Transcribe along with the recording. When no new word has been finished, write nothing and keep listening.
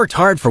Worked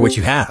hard for what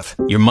you have.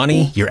 Your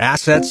money, your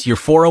assets, your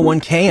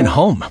 401k, and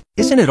home.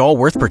 Isn't it all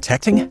worth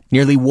protecting?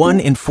 Nearly 1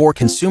 in 4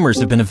 consumers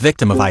have been a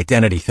victim of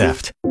identity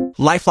theft.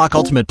 LifeLock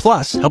Ultimate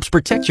Plus helps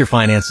protect your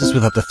finances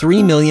with up to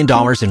 $3 million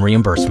in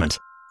reimbursement.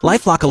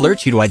 LifeLock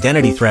alerts you to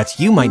identity threats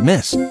you might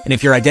miss. And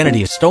if your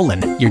identity is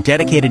stolen, your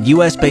dedicated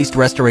U.S.-based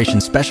restoration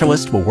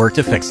specialist will work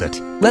to fix it.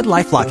 Let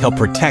LifeLock help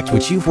protect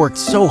what you've worked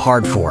so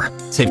hard for.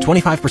 Save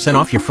 25%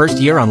 off your first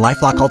year on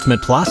LifeLock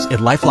Ultimate Plus at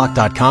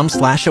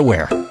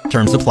LifeLock.com/aware.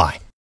 Terms apply.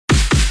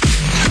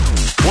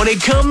 When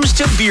it comes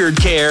to beard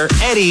care,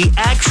 Eddie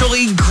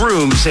actually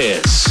grooms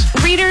his.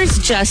 Reader's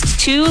just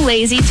too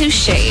lazy to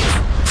shave.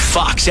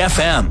 Fox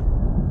FM.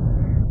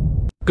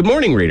 Good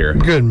morning, Reader.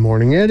 Good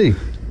morning, Eddie.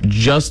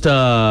 Just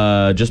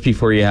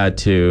before you had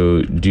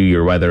to do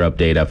your weather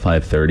update at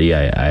 5:30,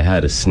 I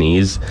had a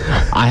sneeze.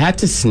 I had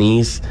to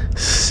sneeze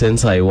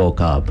since I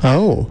woke up.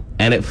 Oh.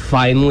 And it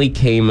finally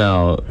came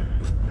out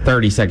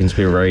 30 seconds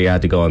before you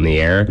had to go on the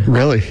air.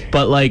 Really?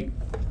 But,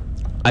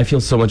 I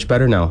feel so much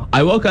better now.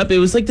 I woke up, it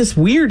was like this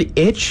weird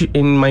itch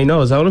in my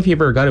nose. I don't know if you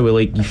ever got it, where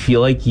you feel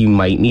like you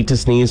might need to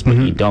sneeze, but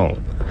you don't.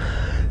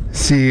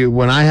 See,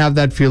 when I have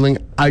that feeling,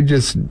 I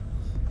just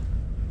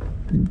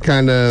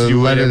kind of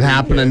let it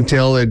happen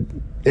until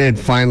it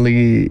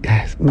finally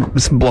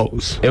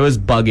blows. It was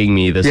bugging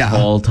me this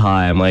whole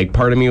time.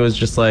 Part of me was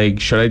just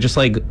should I just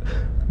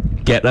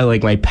get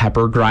my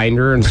pepper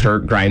grinder and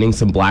start grinding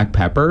some black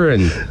pepper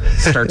and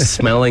start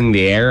smelling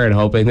the air and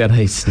hoping that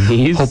I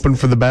sneeze? Hoping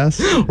for the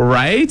best.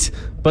 Right?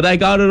 But I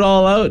got it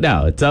all out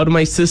now. It's out of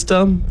my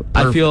system. Perfect.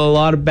 I feel a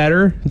lot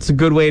better. It's a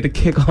good way to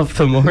kick off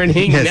the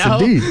morning. Yes, now,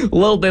 indeed. A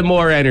little bit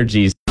more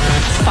energy.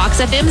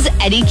 Fox FM's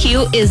Eddie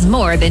Q is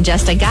more than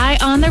just a guy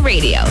on the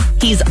radio.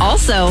 He's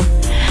also...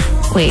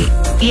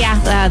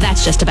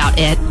 that's just about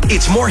it.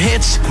 It's more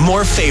hits,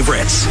 more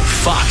favorites.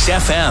 Fox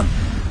FM.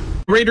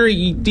 Raider,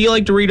 do you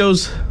like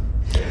Doritos?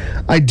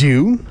 I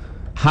do.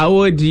 How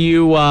would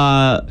you...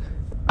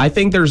 I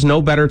think there's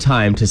no better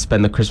time to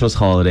spend the Christmas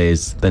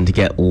holidays than to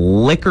get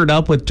liquored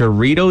up with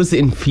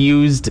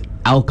Doritos-infused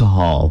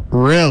alcohol.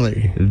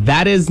 Really?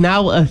 That is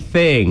now a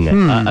thing.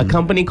 A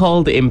company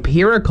called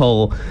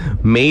Empirical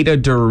made a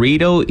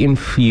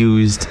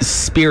Dorito-infused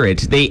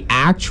spirit. They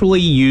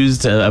actually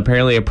used,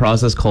 apparently, a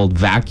process called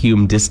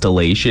vacuum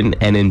distillation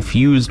and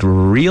infused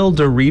real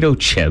Dorito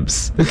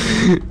chips.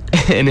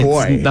 And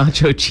it's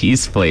nacho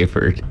cheese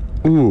flavored.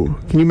 Ooh,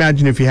 can you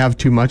imagine if you have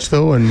too much,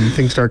 though, and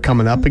things start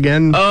coming up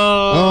again?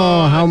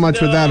 Oh, how much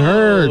would that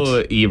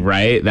hurt? You're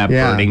right, that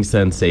burning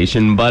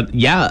sensation. But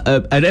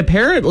and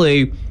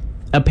apparently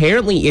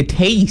it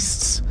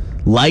tastes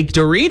like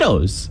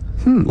Doritos.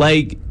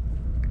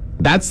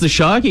 That's the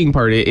shocking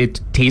part.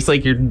 It tastes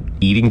like you're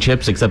eating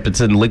chips, except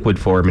it's in liquid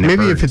form. And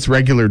maybe if it's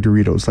regular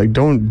Doritos,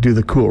 don't do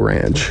the Cool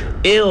Ranch.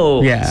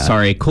 Ew. Yeah.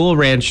 Sorry, Cool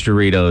Ranch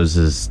Doritos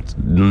is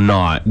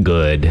not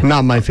good.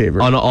 Not my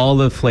favorite. On all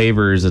the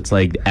flavors, it's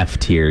like F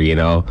tier,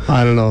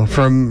 I don't know.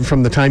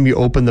 From the time you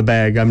open the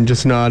bag, I'm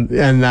just not,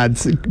 and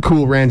that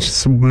Cool Ranch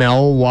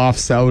smell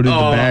wafts out of the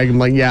bag.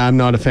 I'm I'm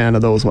not a fan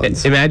of those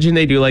ones. Imagine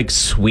they do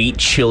sweet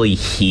chili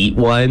heat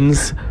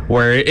ones,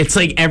 where it's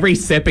every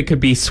sip it could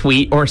be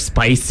sweet or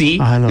spicy.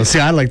 I don't know. See,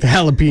 I like the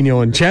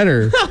jalapeno and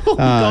cheddar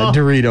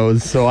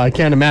Doritos, so I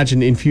can't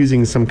imagine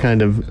infusing some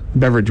kind of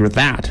beverage with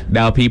that.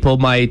 Now, people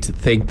might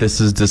think this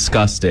is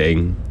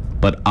disgusting,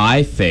 but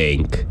I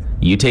think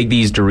you take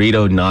these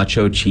Dorito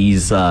nacho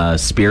cheese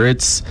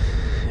spirits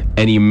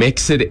and you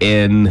mix it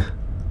in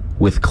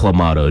with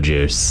Clamato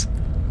juice.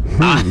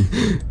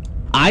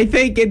 I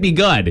think it'd be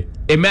good.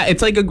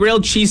 It's like a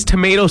grilled cheese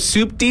tomato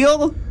soup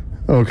deal.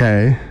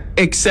 Okay.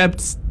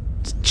 Except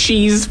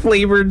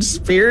cheese-flavored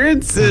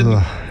spirits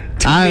and...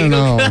 I don't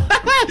know.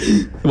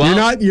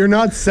 Well, you're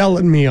not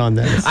selling me on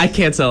this. I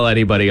can't sell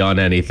anybody on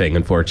anything,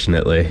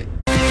 unfortunately.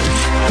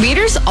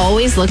 Reader's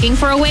always looking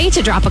for a way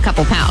to drop a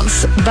couple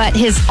pounds, but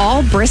his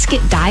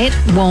all-brisket diet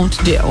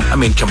won't do. I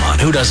mean, come on,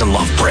 who doesn't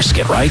love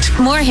brisket, right?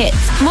 More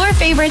hits, more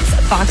favorites,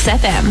 Fox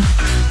FM.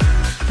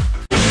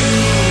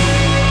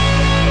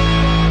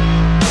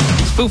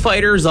 Foo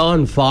Fighters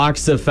on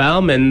Fox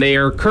FM, and they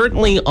are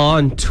currently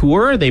on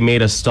tour. They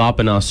made a stop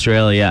in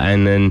Australia,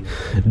 and then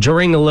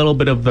during a little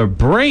bit of a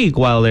break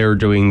while they were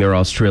doing their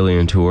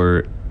Australian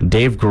tour,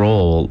 Dave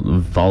Grohl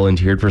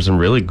volunteered for some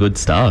really good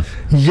stuff.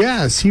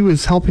 Yes, he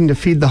was helping to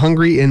feed the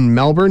hungry in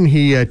Melbourne.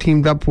 He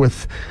teamed up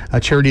with a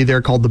charity there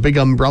called the Big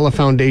Umbrella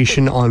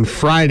Foundation on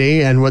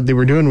Friday, and what they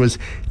were doing was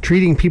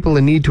treating people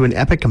in need to an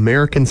epic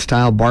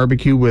American-style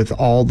barbecue with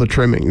all the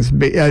trimmings.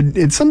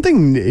 It's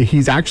something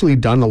he's actually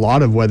done a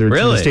lot of, whether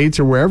it's in the States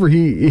or wherever.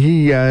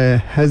 He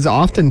has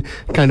often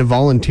kind of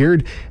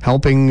volunteered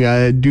helping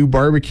do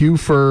barbecue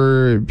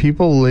for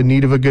people in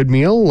need of a good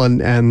meal, and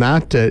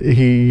that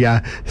he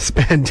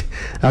spent,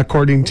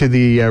 according to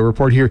the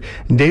report here,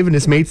 Dave and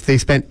his mates, they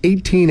spent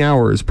 18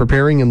 hours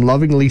preparing and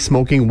lovingly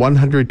smoking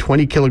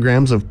 120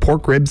 kilograms of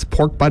pork ribs,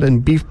 pork butt,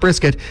 and beef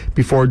brisket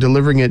before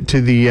delivering it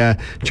to the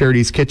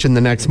charity's kitchen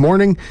the next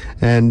morning.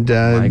 And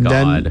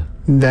then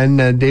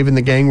Then Dave and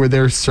the gang were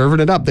there serving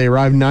it up. They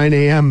arrived 9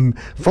 a.m.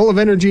 full of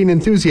energy and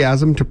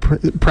enthusiasm to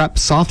prep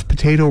soft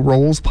potato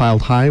rolls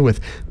piled high with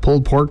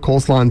pulled pork,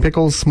 coleslaw and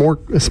pickles,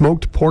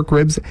 smoked pork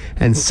ribs,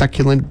 and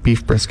succulent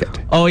beef brisket.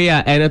 Oh,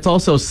 yeah, and it's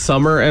also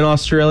summer in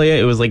Australia.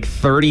 It was like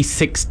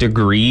 36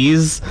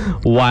 degrees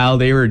while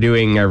they were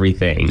doing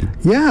everything.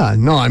 Yeah,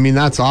 no, I mean,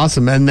 that's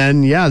awesome. And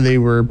then, yeah, they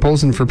were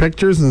posing for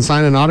pictures and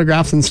signing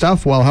autographs and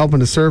stuff while helping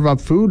to serve up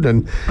food.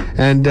 And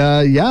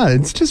yeah,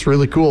 it's just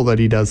really cool that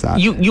he does that.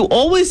 You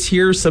always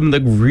hear some of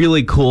the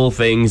really cool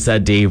things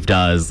that Dave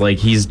does. Like,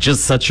 he's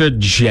just such a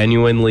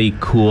genuinely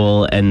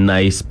cool and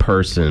nice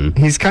person.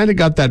 He's kind of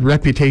got that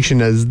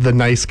reputation as the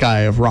nice guy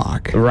of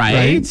rock.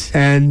 Right?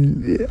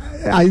 And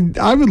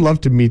I would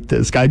love to meet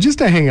this guy, just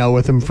to hang out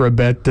with him for a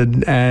bit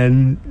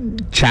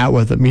and chat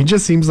with him. He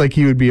just seems like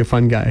he would be a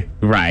fun guy.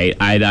 Right.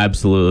 I'd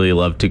absolutely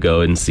love to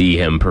go and see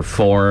him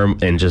perform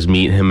and just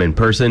meet him in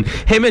person.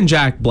 Him and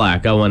Jack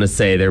Black, I want to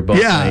say, they're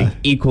both like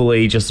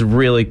equally just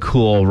really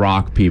cool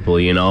rock people,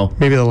 you know?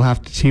 Maybe they'll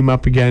have to team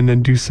up again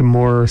and do some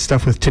more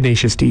stuff with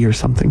Tenacious D or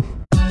something.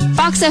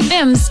 Fox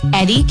FM's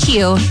Eddie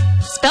Q.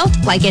 Spelt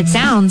like it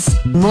sounds.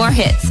 More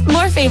hits,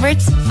 more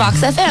favorites,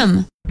 Fox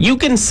FM. You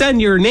can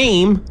send your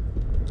name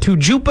to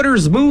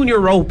Jupiter's moon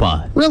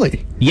Europa.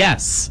 Really?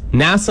 Yes.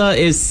 NASA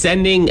is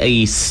sending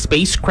a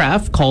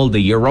spacecraft called the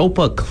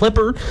Europa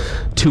Clipper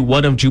to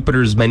one of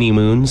Jupiter's many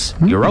moons,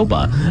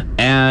 Europa.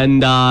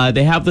 And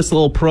they have this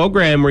little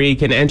program where you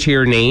can enter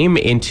your name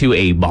into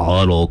a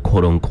bottle,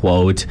 quote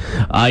unquote.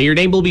 Your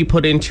name will be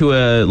put into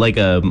a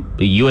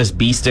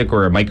USB stick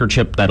or a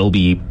microchip that'll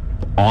be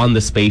on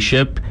the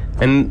spaceship,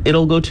 and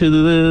it'll go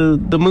to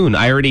the moon.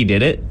 I already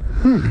did it.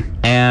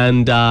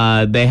 And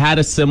they had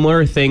a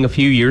similar thing a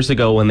few years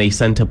ago when they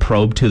sent a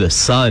probe to the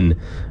sun,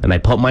 and I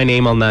put my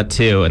name on that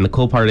too. And the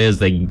cool part is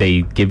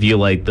they give you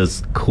like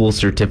this cool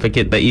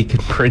certificate that you can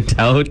print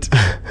out.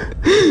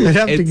 They'd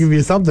have to give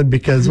you something,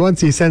 because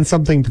once you send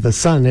something to the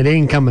sun, it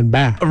ain't coming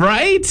back.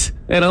 Right?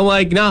 And I'm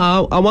like,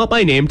 no, I want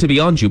my name to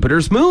be on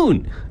Jupiter's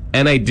moon.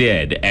 And I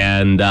did.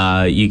 And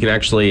you can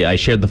actually, I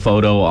shared the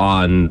photo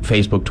on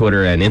Facebook,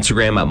 Twitter, and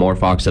Instagram at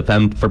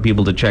MoreFoxFM for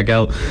people to check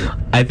out.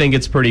 I think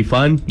it's pretty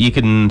fun. You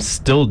can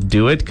still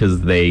do it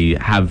because they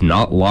have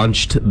not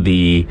launched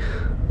the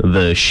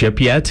ship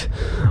yet.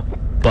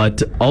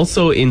 But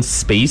also in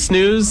space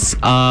news,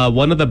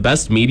 one of the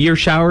best meteor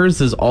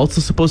showers is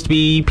also supposed to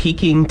be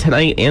peaking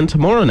tonight and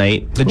tomorrow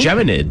night, the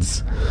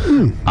Geminids.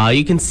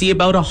 You can see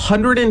about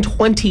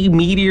 120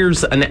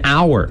 meteors an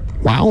hour.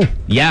 Wow.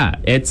 Yeah,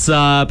 it's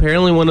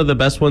apparently one of the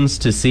best ones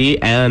to see.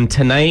 And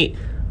tonight,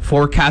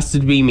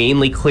 forecasted to be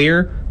mainly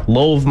clear,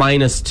 low of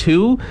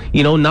 -2.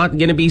 You know, not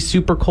going to be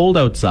super cold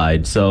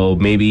outside. So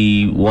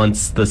maybe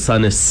once the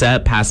sun is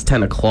set past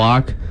 10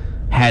 o'clock,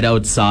 head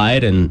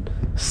outside and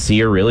see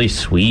a really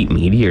sweet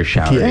meteor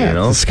shower. Yeah, you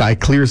know? if the sky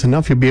clears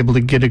enough, you'll be able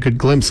to get a good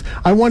glimpse.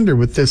 I wonder,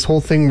 with this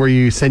whole thing where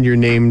you send your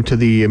name to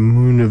the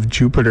moon of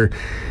Jupiter,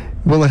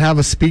 will it have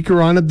a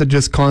speaker on it that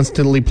just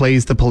constantly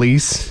plays The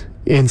Police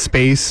in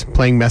space,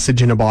 playing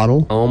Message in a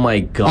Bottle? Oh my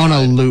God. On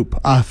a loop,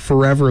 a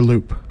forever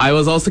loop. I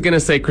was also going to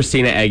say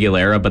Christina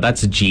Aguilera, but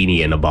that's a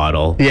genie in a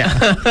bottle. Yeah.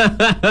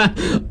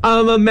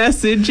 I'm a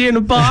message in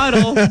a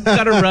bottle.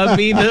 Gotta rub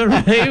me the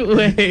right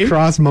way.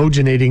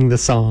 Cross-moginating the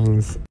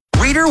songs.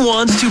 Reader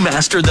wants to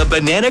master the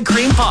banana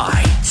cream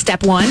pie.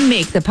 Step 1,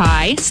 make the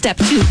pie. Step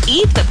 2,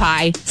 eat the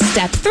pie.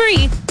 Step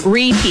 3,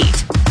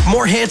 repeat.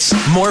 More hits,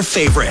 more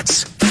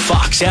favorites.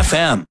 Fox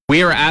FM.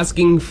 We are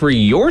asking for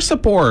your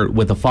support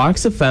with the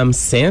Fox FM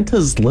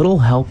Santa's Little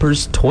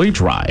Helpers toy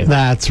drive.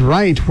 That's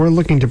right. We're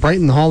looking to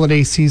brighten the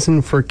holiday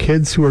season for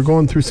kids who are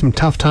going through some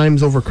tough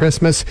times over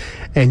Christmas,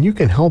 and you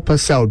can help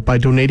us out by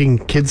donating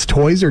kids'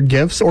 toys or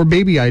gifts or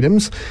baby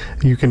items.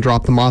 You can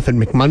drop them off at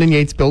McMunn &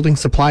 Yates Building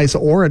Supplies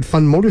or at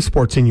Fun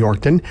Motorsports in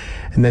Yorkton,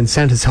 and then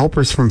Santa's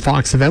helpers from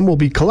Fox FM will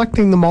be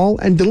collecting them all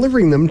and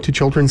delivering them to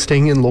children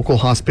staying in local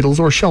hospitals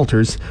or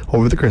shelters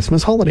over the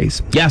Christmas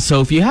holidays. Yeah,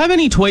 so if you have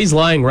any toys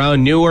lying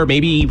around, new or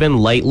maybe even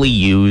lightly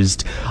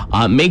used,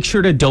 make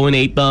sure to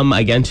donate them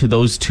again to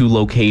those 2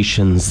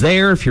 locations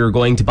there. If you're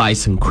going to buy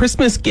some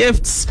Christmas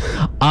gifts,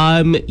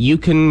 you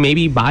can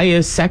maybe buy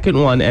a second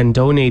one and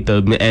donate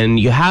them, and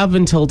you have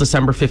until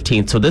December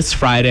 15th. So this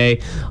Friday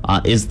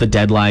is the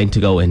deadline to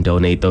go and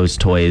donate those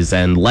toys,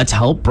 and let's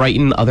help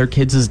brighten other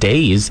kids'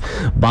 days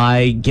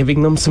by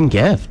giving them some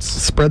gifts.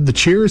 Spread the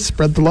cheer,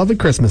 spread the love at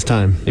Christmas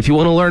time. If you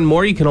want to learn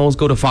more, you can always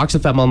go to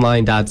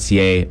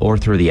foxfmonline.ca or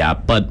through the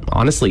app, but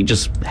honestly,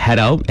 just head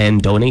out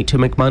and donate to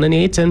McMunn &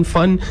 Yates and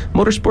Fun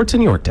Motorsports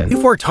in Yorkton.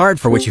 You've worked hard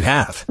for what you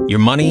have. Your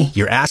money,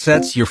 your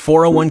assets, your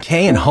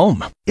 401k, and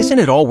home. Isn't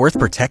it all worth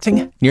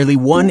protecting? Nearly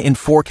 1 in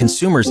 4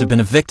 consumers have been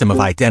a victim of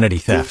identity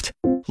theft.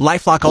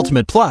 LifeLock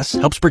Ultimate Plus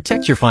helps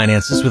protect your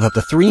finances with up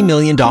to $3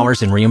 million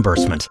in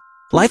reimbursement.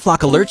 LifeLock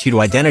alerts you to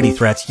identity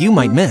threats you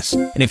might miss.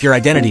 And if your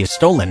identity is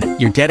stolen,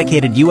 your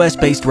dedicated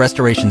U.S.-based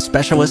restoration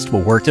specialist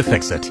will work to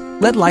fix it.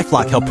 Let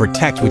LifeLock help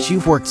protect what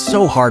you've worked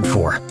so hard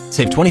for.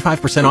 Save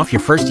 25% off your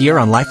first year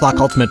on LifeLock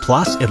Ultimate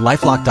Plus at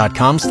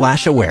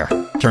LifeLock.com/aware.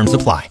 Terms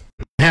apply.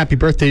 Happy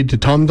birthday to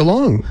Tom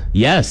DeLonge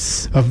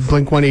Yes. of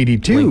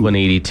Blink-182.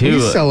 Blink-182.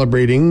 He's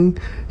celebrating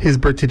his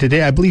birthday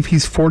today. I believe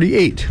he's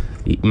 48.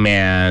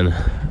 Man,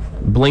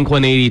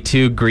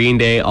 Blink-182, Green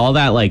Day, all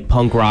that like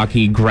punk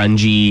rocky,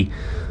 grungy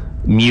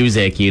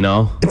music, you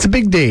know? It's a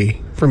big day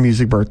for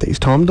music birthdays.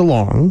 Tom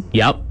DeLonge,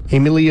 Yep.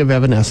 Amy Lee of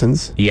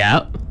Evanescence,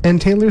 Yep.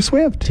 and Taylor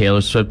Swift.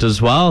 Taylor Swift as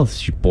well.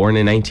 She's born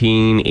in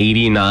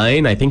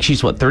 1989. I think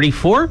she's,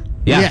 34?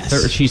 Yeah,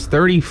 Yes. she's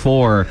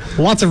 34.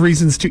 Lots of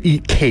reasons to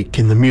eat cake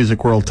in the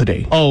music world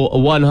today. Oh,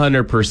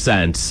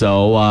 100%.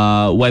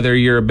 So whether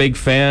you're a big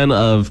fan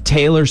of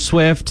Taylor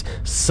Swift,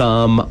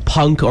 some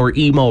punk or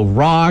emo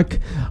rock,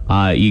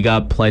 you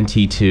got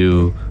plenty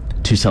to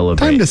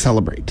celebrate. Time to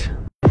celebrate.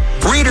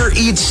 Reader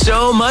eats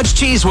so much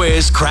Cheese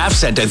Whiz, Kraft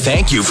sent a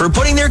thank you for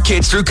putting their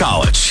kids through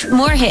college.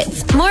 More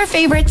hits, more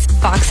favorites,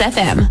 Fox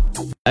FM.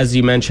 As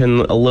you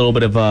mentioned, a little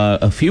bit of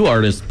a few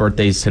artists'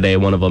 birthdays today.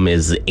 One of them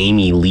is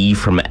Amy Lee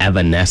from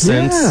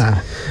Evanescence.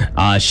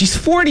 Yeah. She's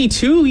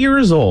 42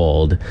 years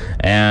old,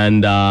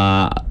 and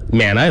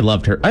man, I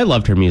loved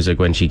her music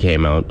when she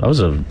came out. I was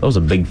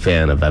a big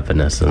fan of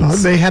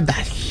Evanescence. They had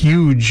that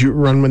huge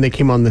run when they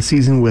came on the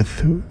season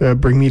with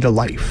Bring Me to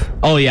Life.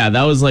 Oh yeah,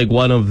 that was like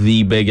one of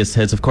the biggest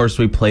hits. Of course,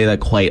 we play that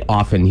quite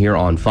often here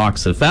on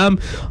Fox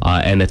FM,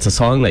 and it's a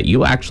song that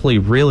you actually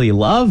really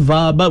love.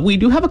 But we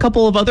do have a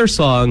couple of other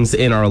songs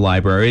in our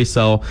library,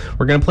 so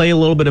we're gonna play a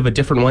little bit of a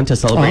different one to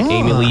celebrate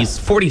Amy Lee's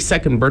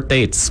 42nd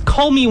birthday. It's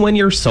 "Call Me When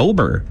You're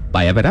Sober"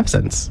 by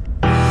Evanescence.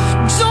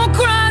 Don't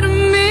cry to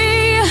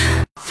me.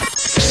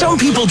 Some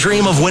people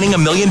dream of winning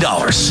 $1 million.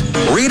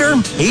 Reader,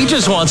 he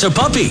just wants a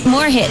puppy.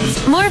 More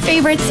hits, more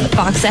favorites,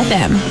 Fox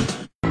FM.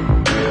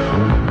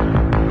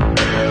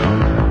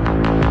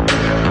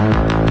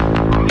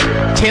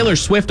 Taylor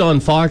Swift on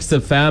Fox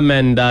FM,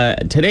 and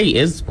today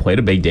is quite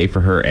a big day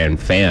for her and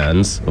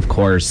fans. Of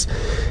course,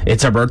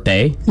 it's her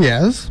birthday.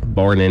 Yes.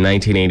 Born in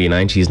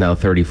 1989, she's now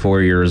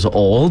 34 years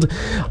old.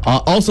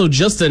 Also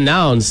just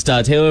announced,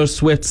 Taylor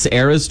Swift's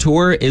Eras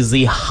Tour is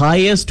the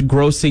highest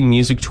grossing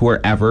music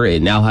tour ever.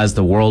 It now has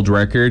the world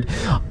record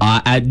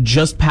at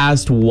just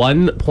past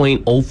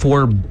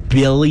 $1.04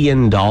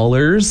 billion.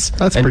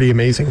 That's pretty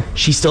amazing.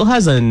 She still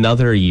has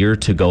another year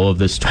to go of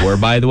this tour,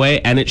 by the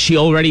way, and she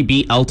already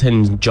beat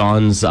Elton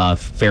John's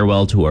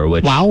farewell tour,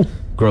 which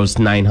grossed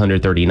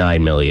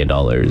 $939 million.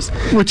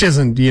 Which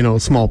isn't,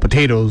 small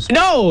potatoes.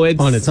 No, it's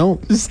on its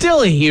own.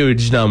 Still a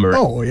huge number.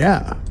 Oh,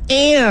 yeah.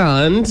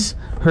 And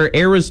her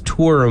Eras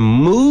Tour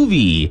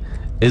movie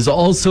is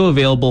also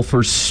available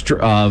for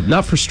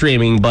not for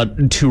streaming,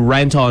 but to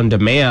rent on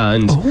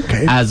demand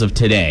as of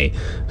today.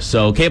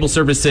 So cable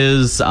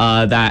services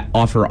that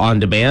offer on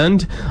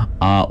demand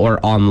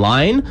or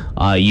online,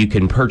 you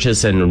can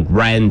purchase and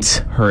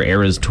rent her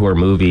Eras Tour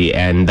movie,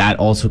 and that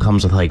also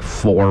comes with like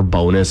 4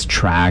 bonus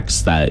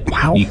tracks that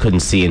you couldn't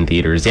see in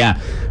theaters.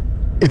 Yeah.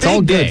 It's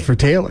all good for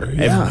Taylor.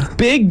 Yeah. A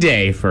big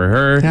day for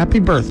her. Happy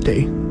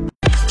birthday.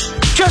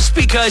 Just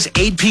because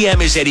 8 p.m.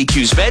 is Eddie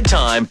Q's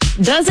bedtime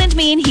Doesn't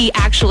mean he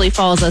actually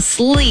falls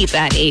asleep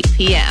at 8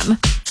 p.m.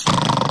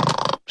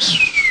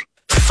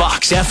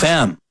 Fox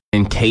FM.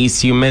 In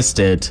case you missed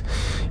it,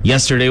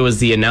 yesterday was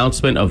the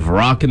announcement of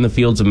Rock in the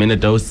Fields of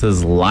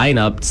Minnedosa's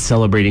lineup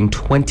celebrating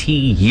 20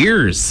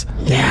 years.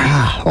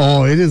 Yeah.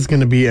 Oh, it is going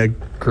to be a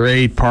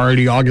great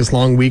party, August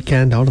long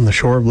weekend out on the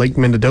shore of Lake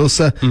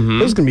Minnedosa.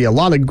 There's going to be a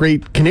lot of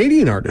great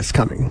Canadian artists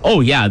coming.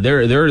 Oh yeah,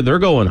 they're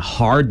going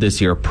hard this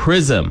year.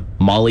 Prism,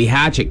 Molly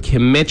Hatchet,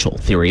 Kim Mitchell,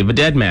 Theory of a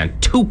Dead Man,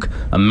 Took,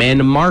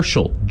 Amanda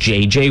Marshall,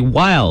 J.J.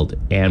 Wild,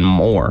 and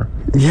more.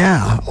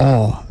 Yeah.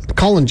 Oh,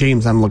 Colin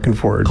James, I'm looking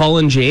forward.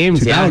 Colin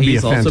James, that would be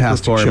he's a also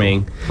fantastic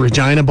performing. Show.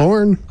 Regina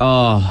Bourne.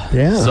 Oh,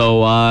 yeah.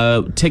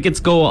 So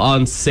tickets go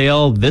on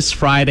sale this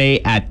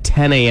Friday at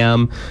 10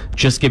 a.m.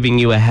 Just giving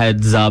you a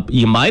heads up.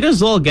 You might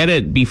as well get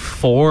it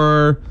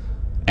before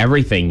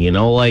everything,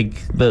 like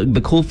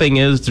the cool thing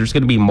is there's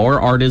going to be more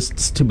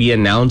artists to be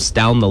announced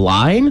down the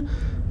line.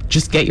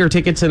 Just get your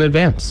tickets in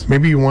advance.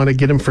 Maybe you want to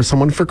get them for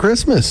someone for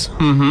Christmas.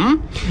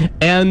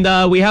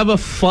 And we have a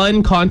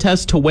fun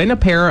contest to win a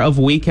pair of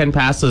weekend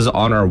passes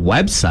on our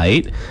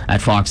website at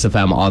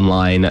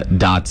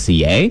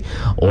foxfmonline.ca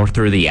or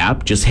through the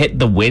app. Just hit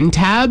the win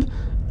tab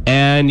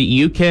and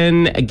you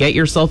can get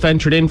yourself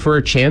entered in for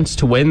a chance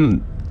to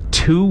win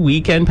 2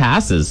 weekend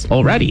passes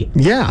already.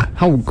 Yeah,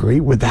 how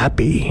great would that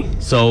be?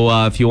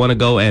 So if you want to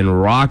go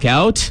and rock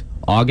out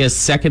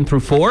August 2nd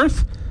through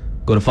 4th,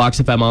 go to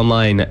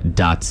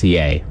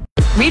foxfmonline.ca.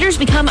 Reader's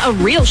become a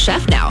real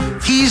chef now.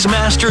 He's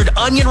mastered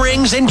onion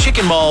rings and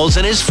chicken balls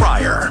in his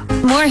fryer.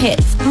 More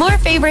hits, more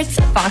favorites,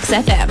 Fox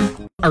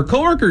FM. Our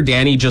coworker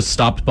Danny just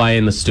stopped by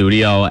in the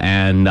studio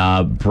and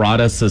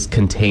brought us this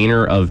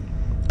container of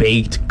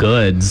baked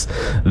goods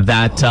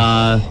that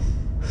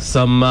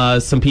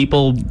some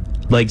people,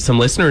 like some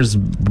listeners,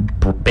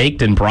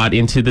 baked and brought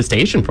into the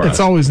station for us. It's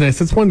always nice.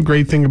 That's one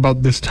great thing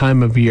about this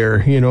time of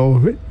year.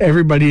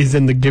 Everybody's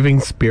in the giving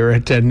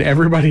spirit and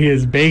everybody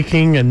is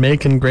baking and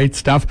making great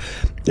stuff.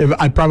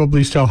 I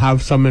probably still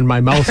have some in my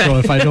mouth, so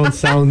if I don't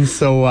sound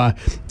so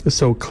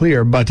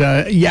clear. But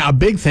a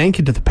big thank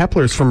you to the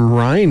Peplers from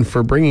Ryan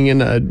for bringing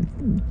in a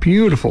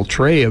beautiful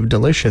tray of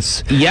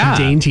delicious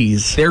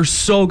dainties. They're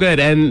so good,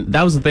 and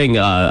that was the thing.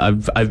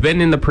 I've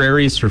been in the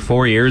prairies for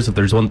 4 years. If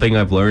there's one thing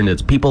I've learned,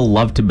 it's people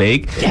love to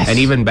bake, and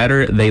even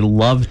better, they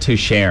love to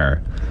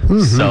share.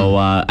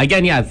 So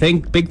again,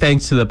 big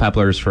thanks to the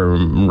Peplers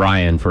from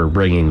Ryan for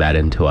bringing that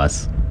into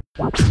us.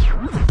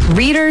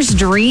 Reader's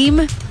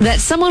dream that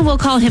someone will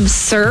call him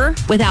sir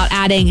without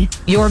adding,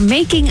 "You're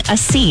making a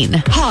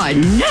scene." Oh,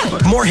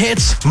 no. More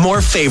hits,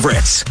 more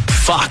favorites.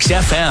 Fox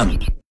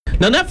FM.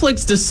 Now,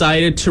 Netflix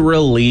decided to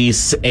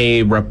release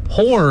a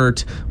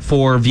report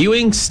for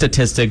viewing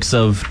statistics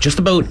of just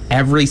about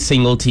every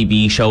single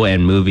TV show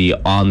and movie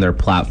on their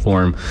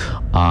platform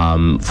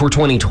for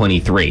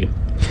 2023.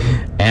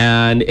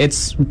 And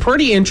it's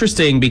pretty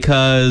interesting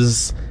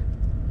because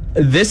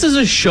this is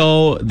a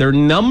show, their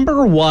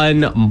number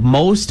one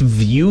most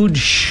viewed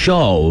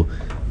show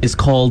is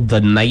called The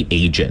Night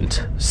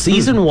Agent.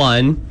 Season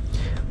 1,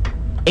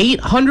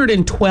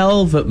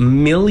 812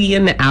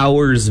 million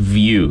hours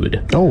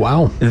viewed. Oh,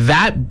 wow.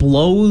 That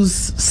blows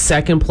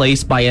second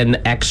place by an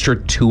extra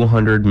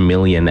 200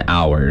 million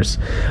hours.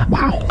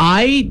 Wow.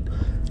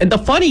 And the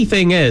funny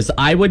thing is,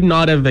 I would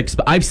not have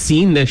I've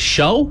seen this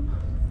show,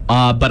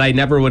 but I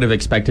never would have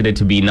expected it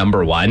to be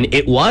number one.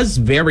 It was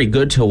very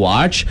good to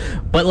watch,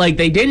 but like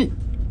they didn't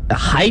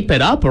hype it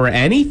up or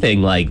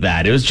anything like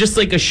that. It was just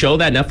like a show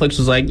that Netflix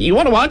was like, "You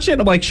want to watch it?"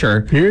 I'm like,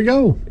 "Sure." Here you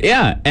go.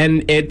 Yeah,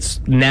 and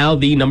it's now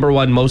the number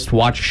one most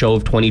watched show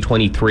of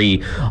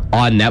 2023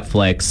 on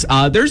Netflix.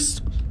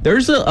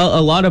 There's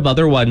a lot of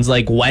other ones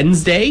like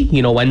Wednesday,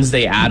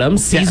 Wednesday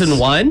Addams, season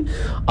 1,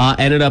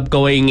 ended up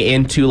going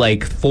into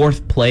like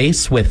 4th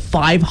place with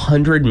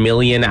 500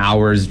 million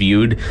hours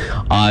viewed,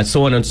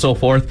 so on and so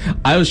forth.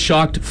 I was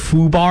shocked.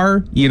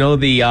 Fubar,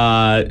 the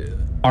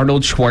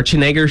Arnold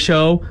Schwarzenegger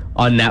show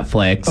on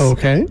Netflix.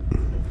 Okay.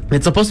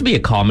 It's supposed to be a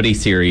comedy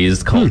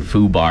series called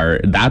Fubar.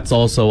 That's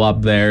also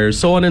up there,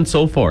 so on and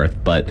so forth.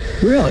 But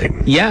really,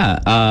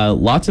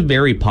 lots of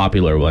very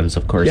popular ones,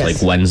 of course,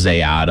 like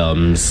Wednesday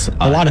Addams.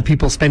 A lot of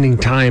people spending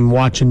time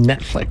watching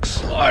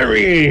Netflix. I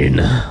mean,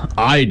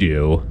 I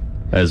do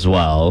as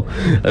well.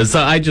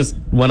 So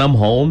when I'm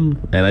home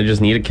and I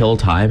just need to kill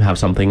time, have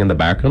something in the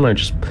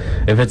background,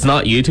 if it's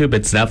not YouTube,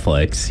 it's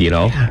Netflix,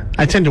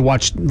 I tend to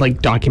watch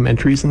like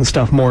documentaries and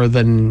stuff more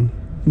than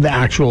the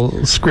actual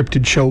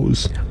scripted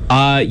shows.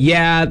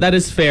 Yeah, that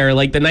is fair.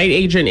 Like The Night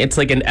Agent, it's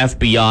like an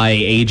FBI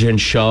agent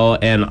show,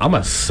 and I'm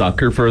a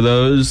sucker for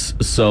those.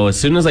 So as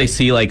soon as I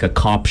see like a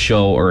cop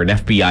show or an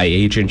FBI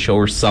agent show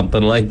or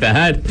something like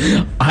that,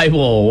 I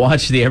will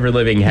watch the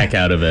ever-living heck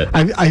out of it.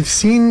 I've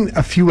seen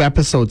a few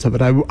episodes of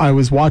it. I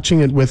was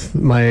watching it with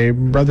my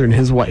brother and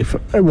his wife.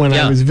 When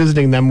I was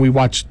visiting them, we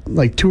watched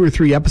like 2 or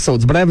 3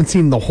 episodes, but I haven't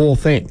seen the whole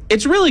thing.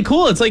 It's really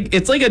cool. It's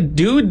like a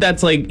dude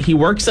that's like, he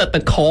works at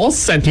the call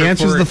center. He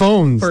answers the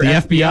phones, the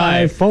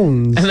FBI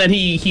phones. And then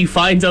he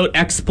finds out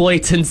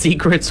exploits and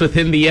secrets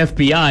within the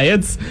FBI.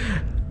 It's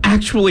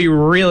actually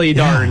really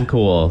darn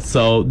cool.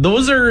 So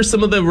those are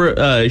some of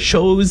the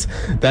shows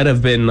that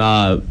have been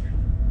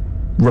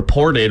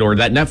reported, or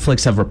that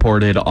Netflix have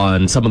reported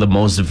on some of the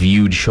most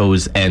viewed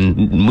shows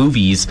and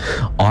movies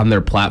on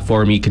their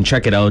platform. You can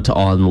check it out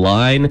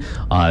online.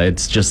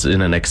 It's just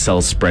in an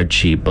Excel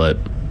spreadsheet, but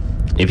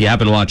if you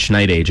haven't watched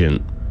Night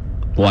Agent,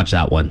 watch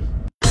that one.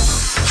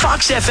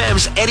 Fox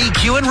FM's Eddie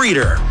Q and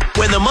Reader.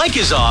 When the mic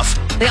is off,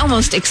 They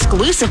almost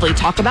exclusively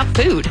talk about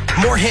food.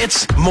 more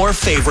hits, more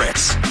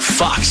favorites.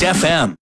 Fox FM.